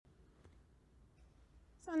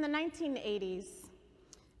So in the 1980s,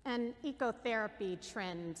 an ecotherapy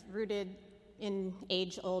trend rooted in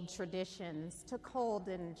age-old traditions took hold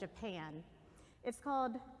in Japan. It's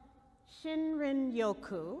called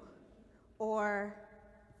Shinrin-yoku, or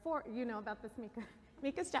you know about this, Mika?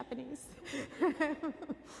 Mika's Japanese.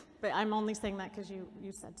 But I'm only saying that because you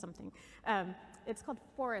said something. It's called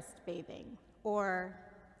forest bathing, or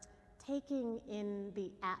taking in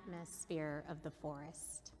the atmosphere of the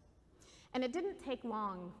forest. And it didn't take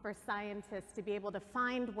long for scientists to be able to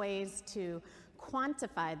find ways to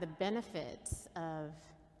quantify the benefits of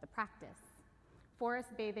the practice. Forest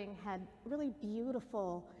bathing had really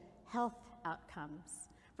beautiful health outcomes.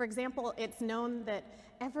 For example, it's known that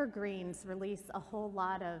evergreens release a whole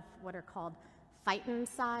lot of what are called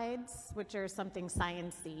phytoncides, which are something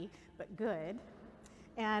science-y, but good.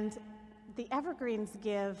 And the evergreens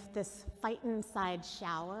give this phytoncide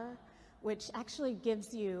shower, which actually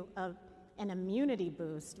gives you an immunity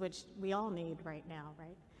boost, which we all need right now,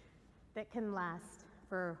 right? That can last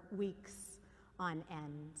for weeks on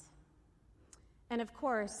end. And of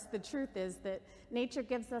course, the truth is that nature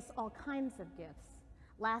gives us all kinds of gifts.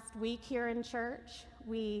 Last week here in church,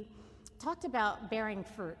 we talked about bearing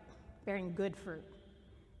fruit, bearing good fruit.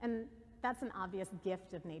 And that's an obvious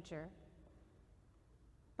gift of nature.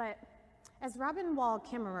 But as Robin Wall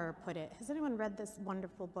Kimmerer put it, has anyone read this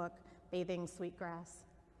wonderful book, Bathing Sweetgrass?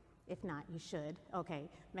 If not, you should. Okay,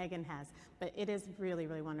 Megan has. But it is really,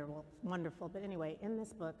 really wonderful. But anyway, in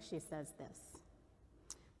this book, she says this: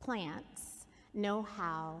 plants know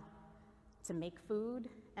how to make food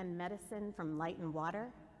and medicine from light and water,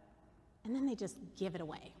 and then they just give it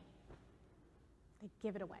away. They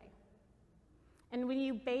give it away. And when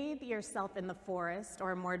you bathe yourself in the forest,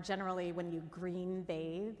 or more generally, when you green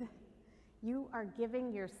bathe, you are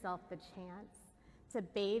giving yourself the chance to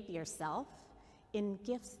bathe yourself in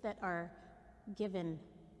gifts that are given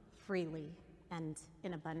freely and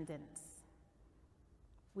in abundance.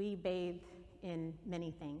 We bathe in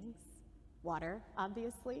many things. Water,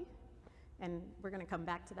 obviously, and we're going to come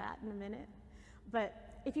back to that in a minute. But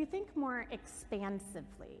if you think more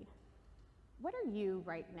expansively, what are you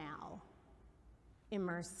right now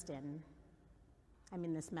immersed in? I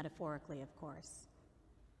mean this metaphorically, of course.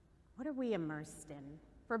 What are we immersed in?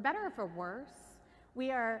 For better or for worse,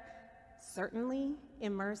 we are certainly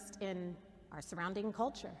immersed in our surrounding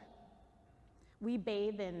culture. We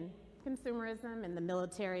bathe in consumerism, in the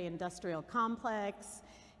military-industrial complex,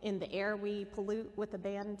 in the air we pollute with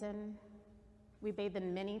abandon. We bathe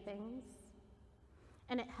in many things.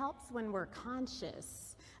 And it helps when we're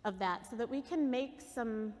conscious of that so that we can make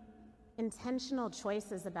some intentional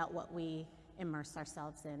choices about what we immerse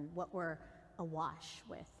ourselves in, what we're awash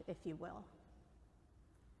with, if you will.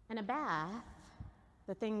 And a bath,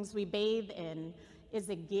 the things we bathe in, is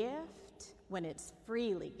a gift when it's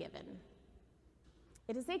freely given.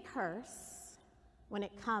 It is a curse when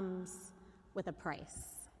it comes with a price.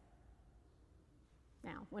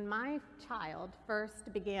 Now, when my child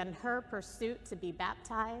first began her pursuit to be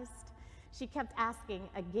baptized, she kept asking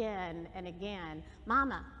again and again,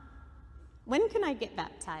 "Mama, when can I get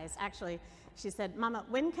baptized?" Actually, she said, "Mama,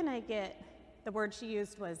 when can I get," the word she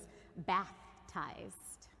used was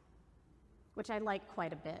bathtized, which I like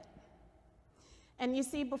quite a bit. And you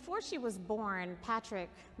see, before she was born, Patrick,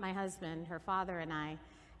 my husband, her father, and I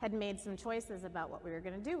had made some choices about what we were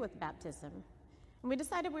going to do with baptism. And we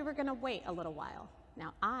decided we were going to wait a little while.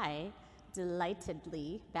 Now, I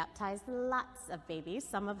delightedly baptized lots of babies,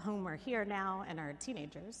 some of whom are here now and are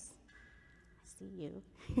teenagers. I see you.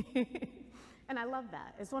 And I love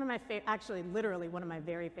that. It's one of my actually, literally one of my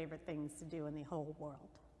very favorite things to do in the whole world.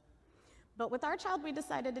 But with our child, we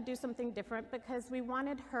decided to do something different because we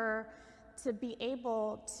wanted her to be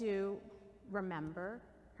able to remember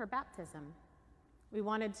her baptism. We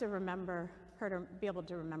wanted to remember her to be able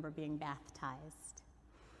to remember being baptized.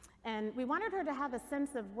 And we wanted her to have a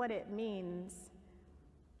sense of what it means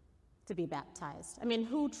to be baptized. I mean,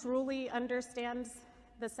 who truly understands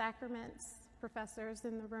the sacraments? Professors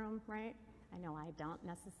in the room, right? I know I don't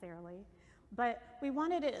necessarily. But we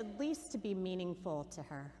wanted it at least to be meaningful to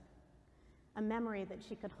her, a memory that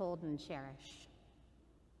she could hold and cherish.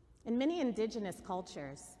 In many indigenous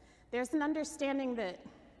cultures, there's an understanding that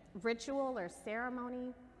ritual or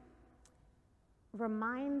ceremony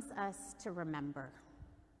reminds us to remember.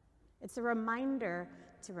 It's a reminder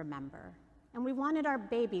to remember. And we wanted our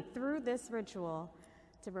baby, through this ritual,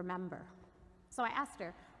 to remember. So I asked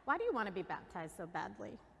her, "Why do you want to be baptized so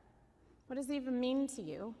badly? What does it even mean to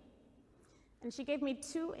you?" And she gave me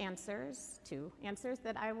two answers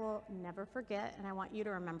that I will never forget, and I want you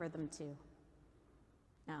to remember them too.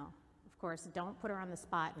 Now, of course, don't put her on the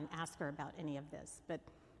spot and ask her about any of this, but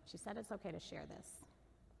she said it's okay to share this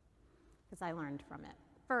because I learned from it.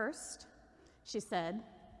 First, she said,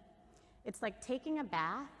 it's like taking a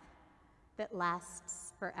bath that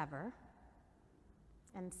lasts forever.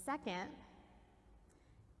 And second,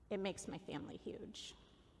 it makes my family huge.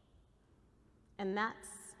 And that's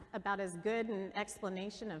about as good an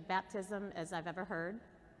explanation of baptism as I've ever heard,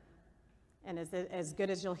 and as good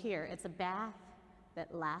as you'll hear. It's a bath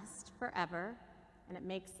that lasts forever, and it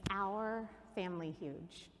makes our family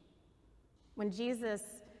huge. When Jesus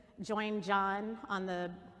joined John on the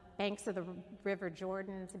banks of the River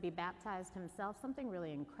Jordan to be baptized himself, something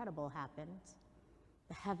really incredible happened.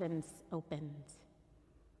 The heavens opened,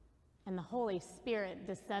 and the Holy Spirit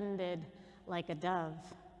descended like a dove,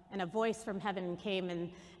 and a voice from heaven came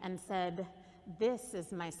and said, "This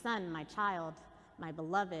is my son, my child, my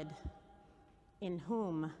beloved, in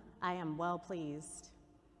whom I am well pleased."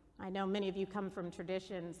 I know many of you come from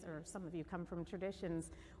traditions, or some of you come from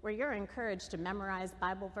traditions, where you're encouraged to memorize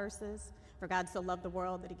Bible verses. For God so loved the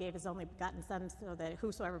world that he gave his only begotten Son, so that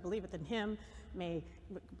whosoever believeth in him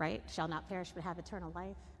shall not perish but have eternal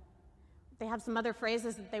life. They have some other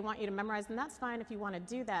phrases that they want you to memorize, and that's fine if you want to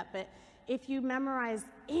do that, but if you memorize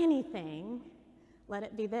anything, let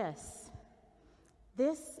it be this.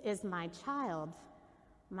 This is my child,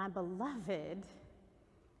 my beloved,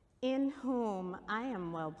 in whom I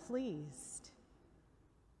am well pleased.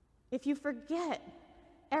 If you forget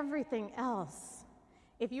everything else,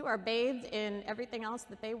 if you are bathed in everything else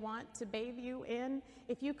that they want to bathe you in,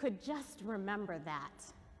 if you could just remember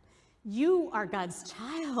that, you are God's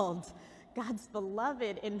child, God's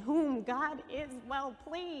beloved, in whom God is well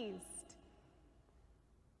pleased.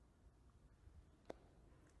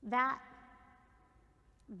 That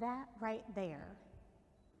right there,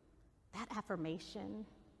 that affirmation,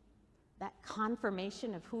 that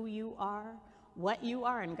confirmation of who you are, what you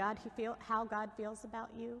are, and how God feels about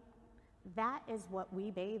you, that is what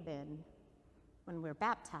we bathe in when we're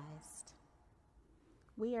baptized.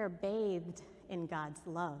 We are bathed in God's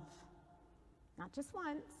love, not just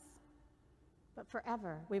once, but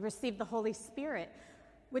forever. We receive the Holy Spirit,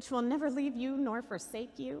 which will never leave you nor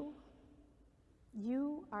forsake you.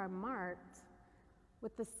 You are marked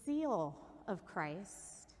with the seal of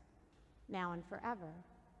Christ, now and forever.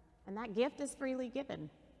 And that gift is freely given.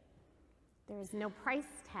 There is no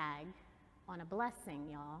price tag on a blessing,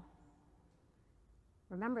 y'all.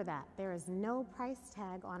 Remember that. There is no price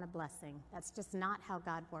tag on a blessing. That's just not how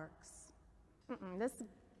God works. This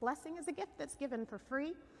blessing is a gift that's given for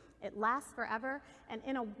free. It lasts forever. And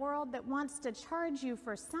in a world that wants to charge you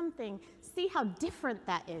for something, see how different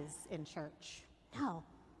that is in church. No,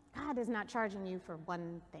 God is not charging you for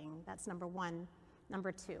one thing. That's number one.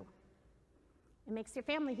 Number two, it makes your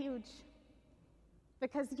family huge.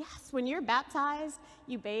 Because yes, when you're baptized,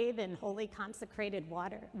 you bathe in holy consecrated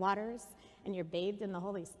waters, and you're bathed in the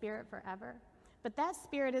Holy Spirit forever. But that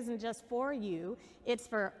Spirit isn't just for you, it's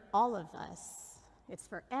for all of us. It's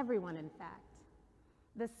for everyone, in fact.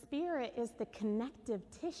 The Spirit is the connective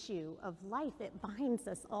tissue of life. It binds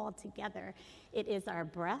us all together. It is our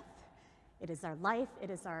breath, it is our life, it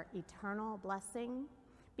is our eternal blessing.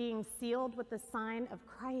 Being sealed with the sign of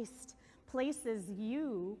Christ places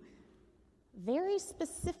you very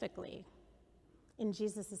specifically in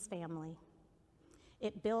Jesus' family.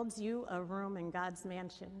 It builds you a room in God's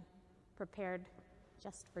mansion prepared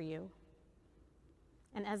just for you.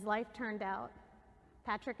 And as life turned out,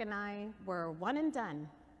 Patrick and I were one and done.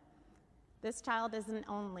 This child isn't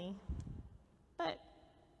only, but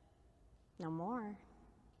no more.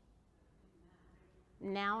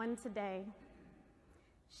 Now and today,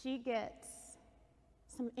 she gets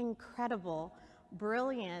some incredible,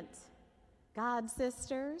 brilliant God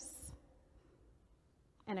sisters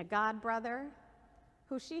and a God brother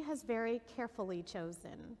who she has very carefully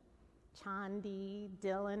chosen. Chandi,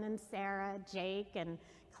 Dylan and Sarah, Jake and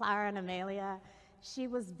Clara and Amelia. She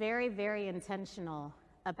was very, very intentional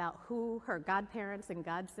about who her godparents and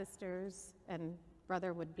god sisters and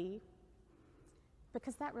brother would be,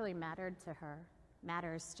 because that really matters to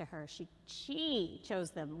her. She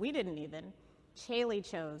chose them. We didn't even. Chaley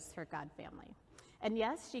chose her god family. And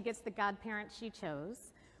yes, she gets the godparent she chose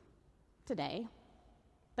today,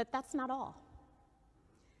 but that's not all.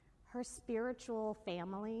 Her spiritual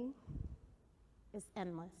family is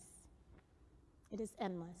endless. It is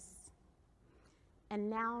endless. And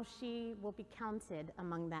now she will be counted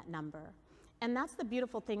among that number. And that's the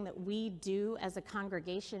beautiful thing that we do as a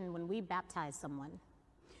congregation when we baptize someone.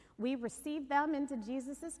 We receive them into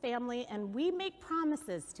Jesus' family, and we make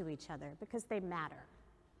promises to each other because they matter.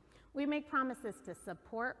 We make promises to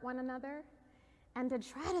support one another and to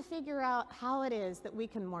try to figure out how it is that we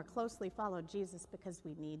can more closely follow Jesus, because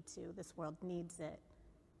we need to. This world needs it.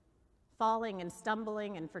 Falling and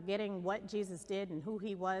stumbling and forgetting what Jesus did and who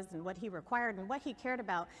he was and what he required and what he cared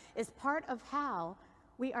about is part of how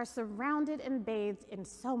we are surrounded and bathed in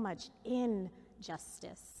so much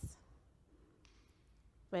injustice.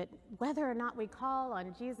 But whether or not we call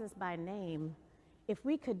on Jesus by name, if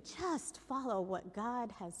we could just follow what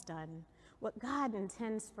God has done, what God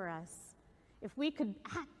intends for us, if we could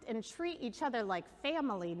act and treat each other like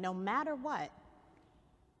family no matter what,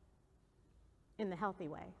 in the healthy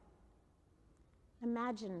way,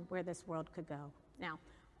 imagine where this world could go. Now,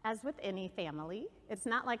 as with any family, it's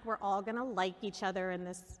not like we're all going to like each other in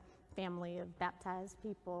this family of baptized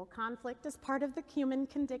people. Conflict is part of the human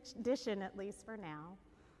condition, at least for now.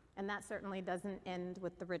 And that certainly doesn't end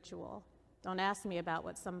with the ritual. Don't ask me about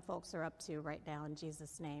what some folks are up to right now in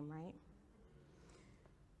Jesus' name, right?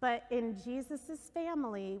 But in Jesus'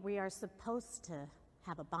 family, we are supposed to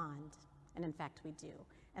have a bond. And in fact, we do.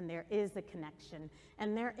 And there is a connection,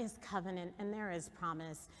 and there is covenant, and there is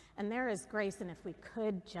promise, and there is grace. And if we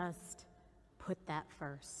could just put that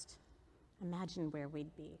first, imagine where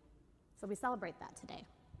we'd be. So we celebrate that today.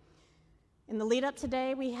 In the lead up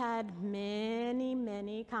today, we had many,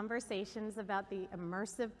 many conversations about the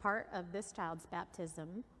immersive part of this child's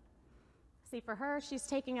baptism. See, for her, she's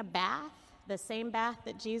taking a bath, the same bath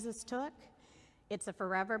that Jesus took. It's a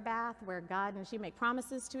forever bath where God and she make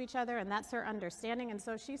promises to each other, and that's her understanding. And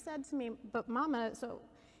so she said to me, but Mama, so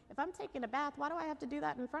if I'm taking a bath, why do I have to do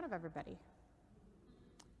that in front of everybody?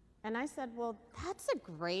 And I said, well, that's a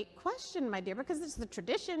great question, my dear, because it's the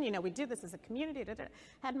tradition. You know, we do this as a community.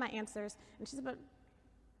 Had my answers. And she said, but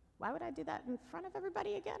why would I do that in front of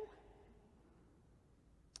everybody again?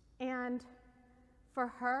 And for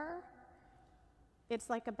her, it's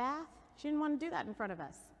like a bath. She didn't want to do that in front of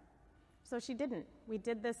us. So she didn't. We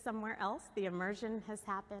did this somewhere else. The immersion has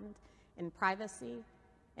happened in privacy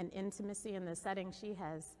and intimacy in the setting she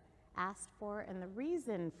has asked for. And the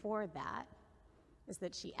reason for that is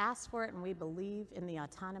that she asked for it, and we believe in the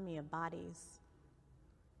autonomy of bodies.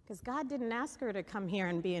 Because God didn't ask her to come here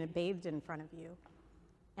and be bathed in front of you.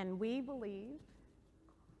 And we believe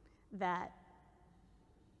that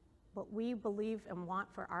what we believe and want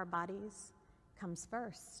for our bodies comes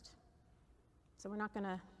first. So we're not going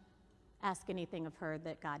to ask anything of her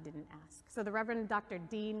that God didn't ask. So the Reverend Dr.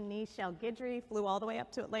 Dean Nichelle Guidry flew all the way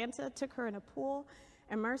up to Atlanta, took her in a pool,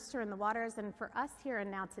 immersed her in the waters, and for us here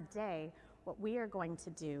and now today, what we are going to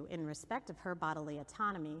do in respect of her bodily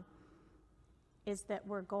autonomy is that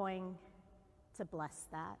we're going to bless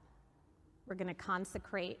that. We're going to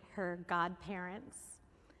consecrate her godparents.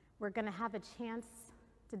 We're going to have a chance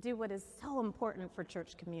to do what is so important for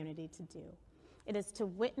church community to do. It is to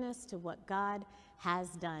witness to what God has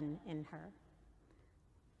done in her.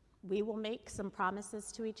 We will make some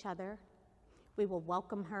promises to each other. We will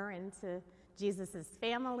welcome her into Jesus'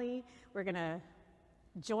 family. We're going to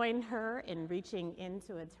join her in reaching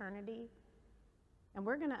into eternity. And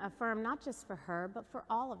we're going to affirm, not just for her, but for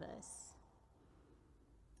all of us,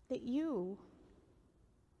 that you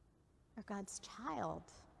are God's child,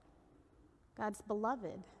 God's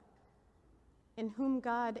beloved, in whom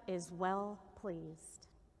God is well pleased.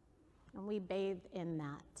 And we bathe in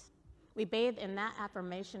that. We bathe in that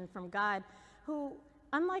affirmation from God, who,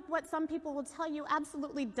 unlike what some people will tell you,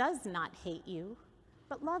 absolutely does not hate you,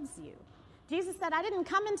 but loves you. Jesus said, I didn't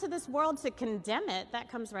come into this world to condemn it. That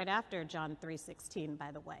comes right after John 3:16,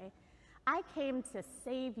 by the way. I came to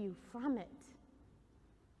save you from it.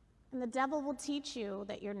 And the devil will teach you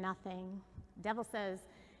that you're nothing. Devil says,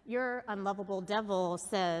 you're unlovable. Devil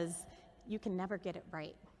says, you can never get it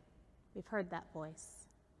right. We've heard that voice.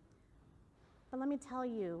 But let me tell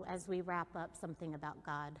you, as we wrap up, something about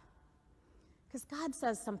God. Because God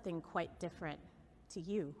says something quite different to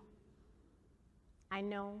you. I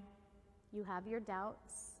know you have your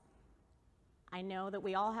doubts. I know that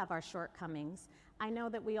we all have our shortcomings. I know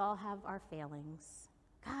that we all have our failings.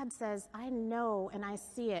 God says, I know and I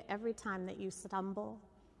see it every time that you stumble.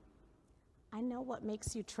 I know what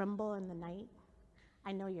makes you tremble in the night.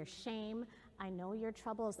 I know your shame. I know your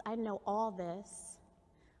troubles. I know all this.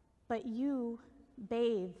 But you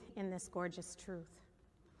bathe in this gorgeous truth.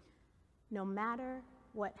 No matter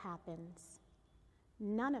what happens,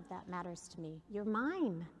 none of that matters to me. You're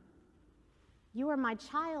mine. You are my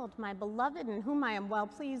child, my beloved, in whom I am well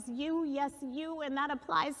pleased. You, yes, you, and that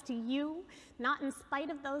applies to you, not in spite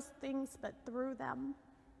of those things, but through them.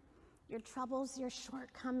 Your troubles, your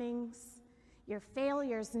shortcomings, your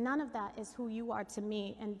failures, none of that is who you are to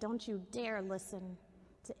me, and don't you dare listen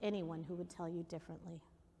to anyone who would tell you differently.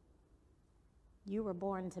 You were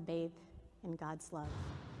born to bathe in God's love.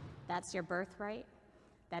 That's your birthright.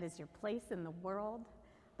 That is your place in the world.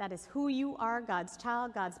 That is who you are, God's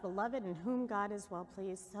child, God's beloved, in whom God is well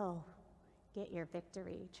pleased. So get your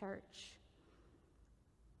victory, church.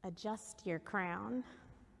 Adjust your crown.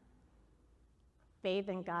 Bathe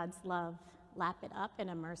in God's love. Lap it up and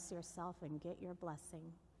immerse yourself and get your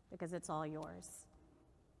blessing, because it's all yours.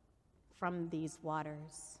 From these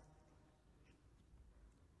waters,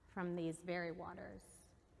 from these very waters,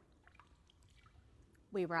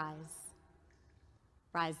 we rise.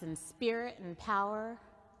 Rise in spirit and power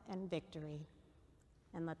and victory.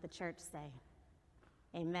 And let the church say,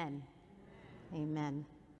 amen. Amen. Amen.